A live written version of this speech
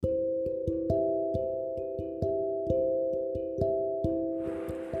Hello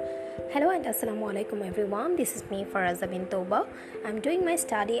and Assalamu alaikum everyone. This is me Faraza bin Toba. I'm doing my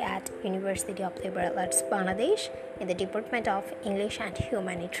study at University of Liberal Arts Bangladesh in the Department of English and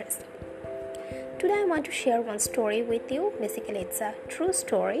Humanities. Today I want to share one story with you. Basically it's a true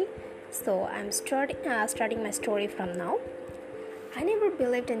story. So I'm starting my story from now. I never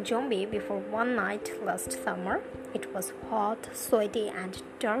believed in zombie before one night last summer. It was hot, sweaty and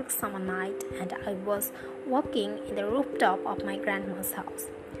dark summer night and I was walking in the rooftop of my grandma's house.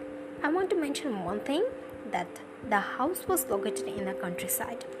 I want to mention one thing, that the house was located in the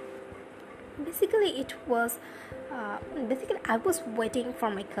countryside. Basically I was waiting for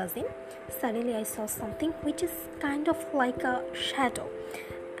my cousin. Suddenly I saw something which is kind of like a shadow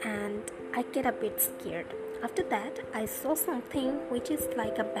and I get a bit scared. After that I saw something which is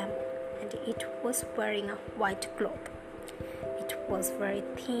like a bamboo and it was wearing a white cloth. It was very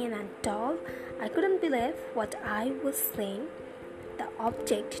thin and tall. I couldn't believe what I was seeing. The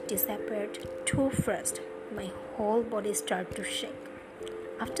object disappeared too fast. My whole body started to shake.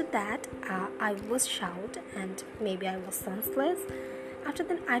 After that, I was shocked and maybe I was senseless. After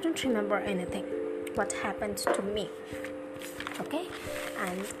that, I don't remember anything. What happened to me? Okay,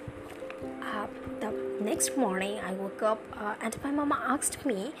 and the next morning I woke up and my mama asked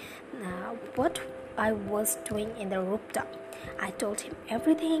me what I was doing in the rooftop. I told him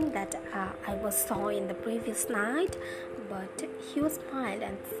everything that I saw in the previous night, but he smiled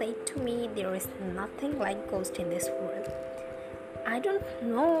and said to me, there is nothing like ghost in this world. I don't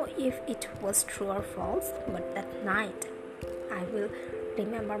know if it was true or false, but that night I will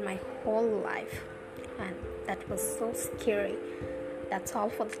remember my whole life, and that was so scary. That's all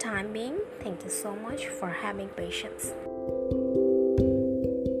for the time being. Thank you so much for having patience.